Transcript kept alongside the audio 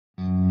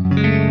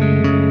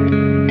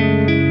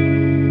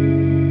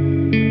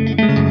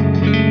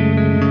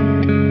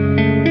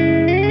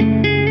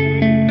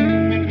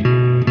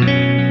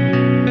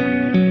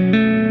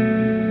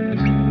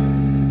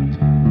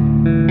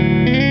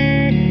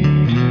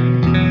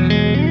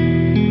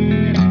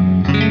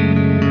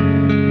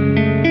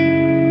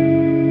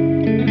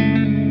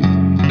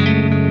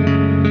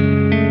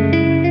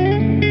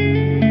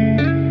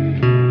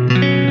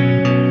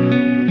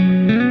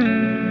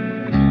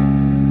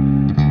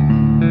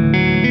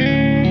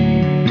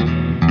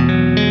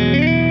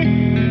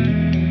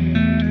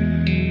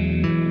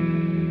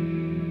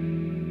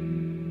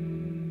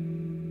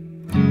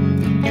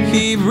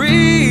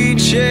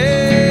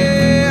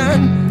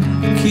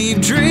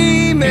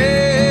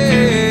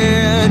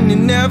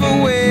never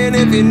win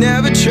if you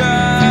never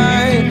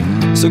try.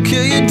 So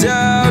kill your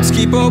doubts,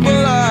 keep hope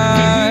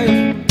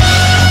alive.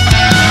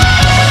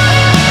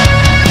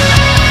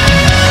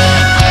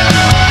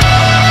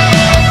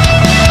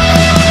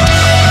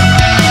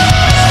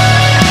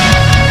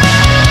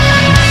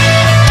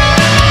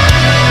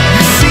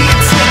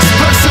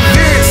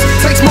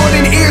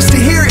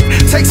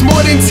 Takes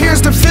more than tears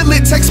to feel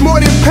it, takes more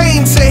than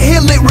pain to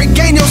heal it.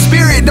 Regain your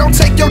spirit, don't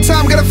take your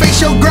time, gotta face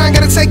your grind,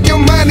 gotta take your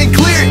mind and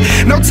clear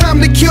it. No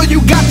time to kill,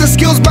 you got the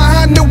skills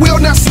behind the wheel,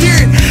 now steer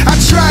it. I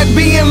tried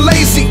being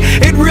lazy,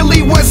 it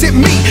really wasn't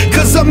me.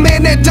 Cause a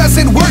man that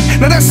doesn't work,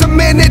 now that's a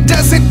man that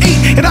doesn't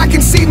eat. And I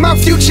can see my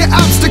future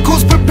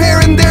obstacles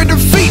preparing their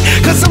defeat.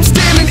 Cause I'm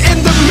standing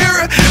in the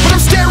mirror, but